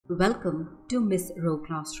Welcome to Miss Row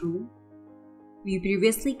Classroom. We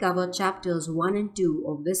previously covered chapters 1 and 2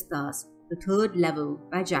 of Vistas, the Third Level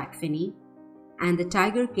by Jack Finney, and The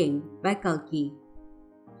Tiger King by Kalki.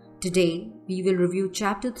 Today, we will review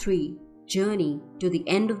chapter 3, Journey to the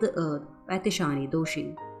End of the Earth by Tishani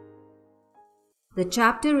Doshi. The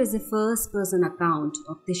chapter is a first-person account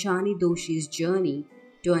of Tishani Doshi's journey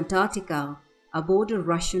to Antarctica aboard a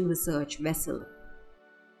Russian research vessel.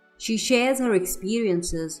 She shares her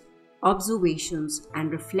experiences, observations,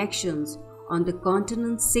 and reflections on the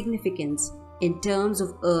continent's significance in terms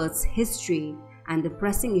of Earth's history and the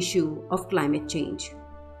pressing issue of climate change.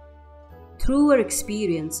 Through her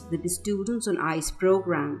experience with the Students on Ice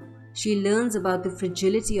program, she learns about the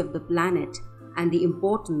fragility of the planet and the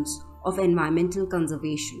importance of environmental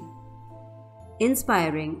conservation,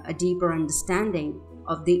 inspiring a deeper understanding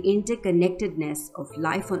of the interconnectedness of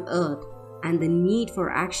life on Earth and the need for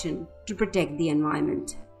action to protect the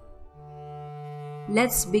environment.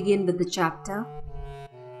 Let's begin with the chapter.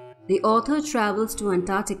 The author travels to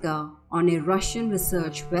Antarctica on a Russian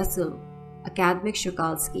research vessel, Akademik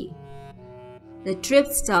Shokalskiy. The trip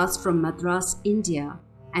starts from Madras, India,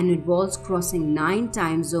 and involves crossing 9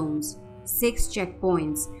 time zones, 6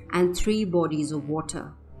 checkpoints, and 3 bodies of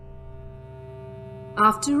water.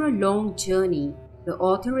 After a long journey, the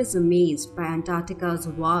author is amazed by Antarctica's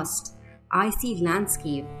vast, icy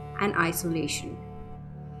landscape and isolation.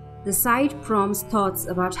 The site prompts thoughts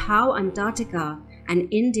about how Antarctica and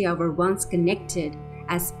India were once connected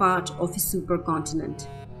as part of a supercontinent.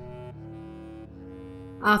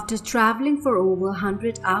 After traveling for over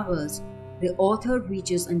 100 hours, the author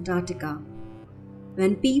reaches Antarctica.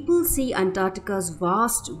 When people see Antarctica's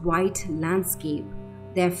vast white landscape,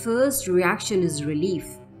 their first reaction is relief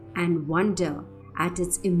and wonder at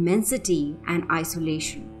its immensity and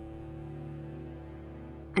isolation.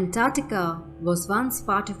 Antarctica was once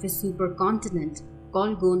part of a supercontinent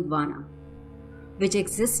called Gondwana, which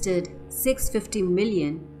existed 650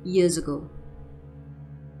 million years ago.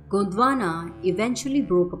 Gondwana eventually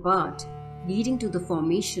broke apart, leading to the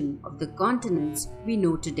formation of the continents we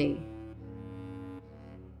know today.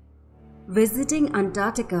 Visiting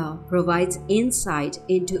Antarctica provides insight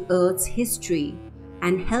into Earth's history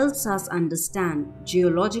and helps us understand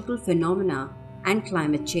geological phenomena and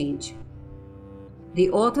climate change. The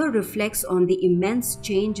author reflects on the immense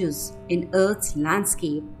changes in Earth's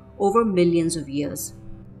landscape over millions of years.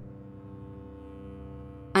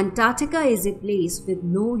 Antarctica is a place with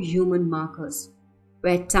no human markers,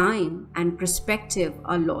 where time and perspective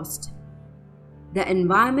are lost. The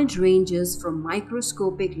environment ranges from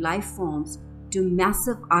microscopic life forms to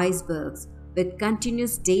massive icebergs with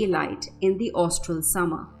continuous daylight in the austral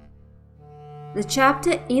summer. The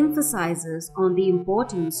chapter emphasizes on the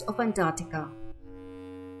importance of Antarctica.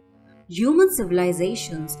 Human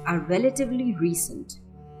civilizations are relatively recent,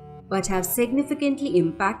 but have significantly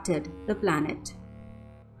impacted the planet.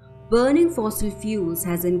 Burning fossil fuels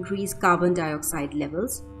has increased carbon dioxide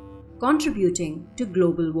levels, contributing to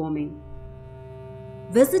global warming.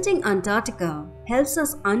 Visiting Antarctica helps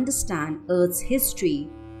us understand Earth's history,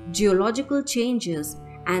 geological changes,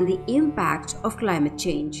 and the impact of climate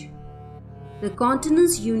change. The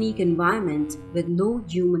continent's unique environment with no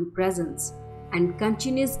human presence and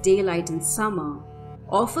continuous daylight in summer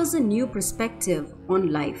offers a new perspective on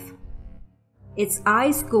life. Its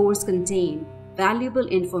ice cores contain valuable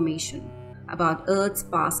information about Earth's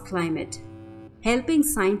past climate, helping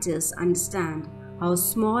scientists understand how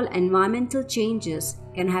small environmental changes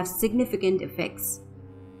can have significant effects.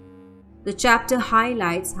 The chapter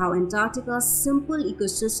highlights how Antarctica's simple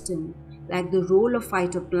ecosystem, like the role of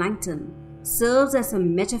phytoplankton, serves as a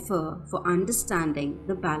metaphor for understanding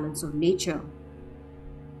the balance of nature.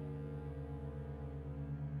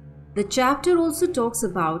 The chapter also talks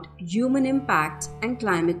about human impact and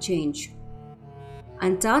climate change.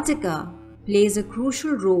 Antarctica plays a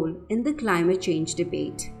crucial role in the climate change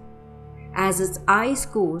debate, as its ice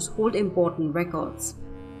cores hold important records.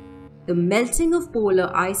 The melting of polar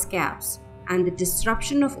ice caps and the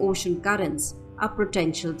disruption of ocean currents are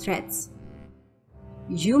potential threats.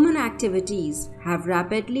 Human activities have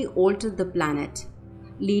rapidly altered the planet,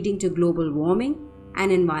 leading to global warming and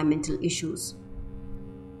environmental issues.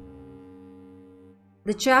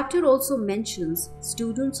 The chapter also mentions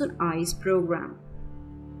Students on Ice program.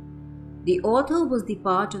 The author was the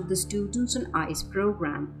part of the Students on Ice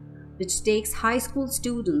program, which takes high school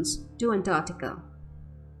students to Antarctica.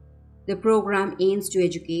 The program aims to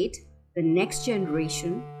educate the next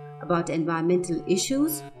generation about environmental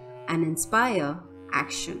issues and inspire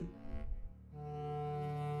action.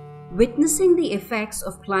 Witnessing the effects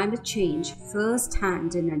of climate change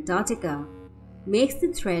firsthand in Antarctica makes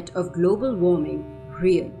the threat of global warming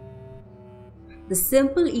real. The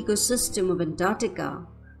simple ecosystem of Antarctica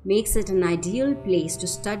makes it an ideal place to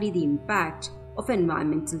study the impact of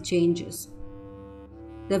environmental changes.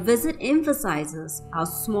 The visit emphasizes how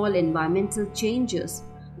small environmental changes,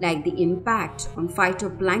 like the impact on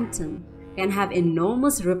phytoplankton, can have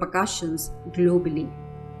enormous repercussions globally.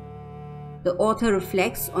 The author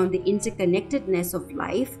reflects on the interconnectedness of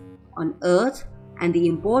life on Earth and the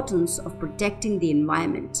importance of protecting the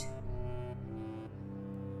environment.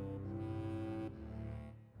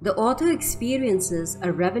 The author experiences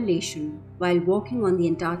a revelation while walking on the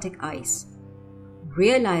Antarctic ice,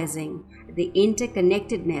 realizing the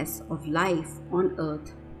interconnectedness of life on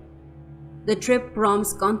Earth. The trip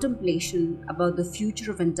prompts contemplation about the future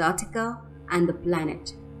of Antarctica and the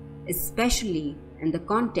planet, especially in the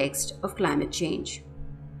context of climate change.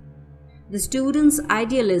 The students'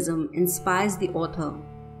 idealism inspires the author.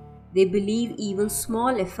 They believe even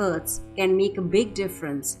small efforts can make a big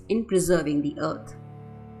difference in preserving the Earth.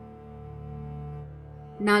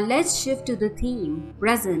 Now let's shift to the theme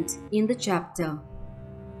present in the chapter.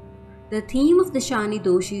 The theme of Tishani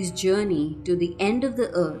Doshi's journey to the end of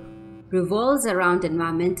the Earth revolves around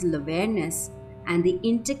environmental awareness and the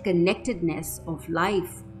interconnectedness of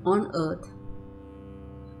life on Earth.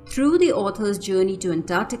 Through the author's journey to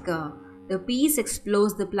Antarctica, the piece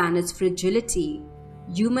explores the planet's fragility,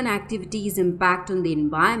 human activities' impact on the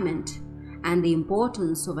environment, and the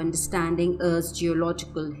importance of understanding Earth's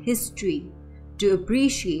geological history to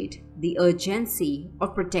appreciate the urgency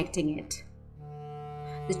of protecting it.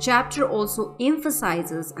 The chapter also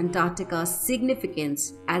emphasizes Antarctica's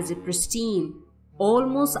significance as a pristine,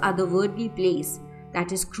 almost otherworldly place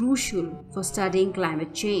that is crucial for studying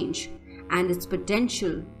climate change and its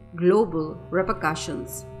potential global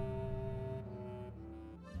repercussions.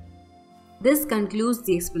 This concludes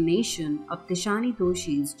the explanation of Tishani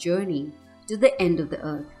Doshi's journey to the end of the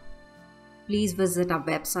Earth. Please visit our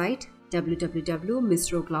website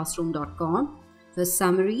www.misroclassroom.com for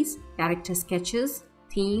summaries, character sketches,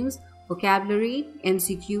 themes, vocabulary,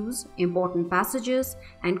 MCQs, important passages,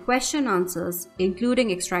 and question answers,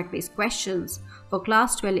 including extract-based questions for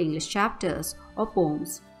Class 12 English chapters or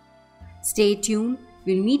poems. Stay tuned.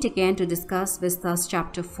 We'll meet again to discuss Vista's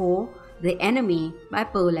Chapter 4, The Enemy by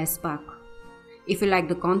Pearl S. Buck. If you like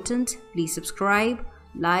the content, please subscribe,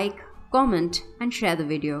 like, comment, and share the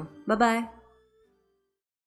video. Bye-bye.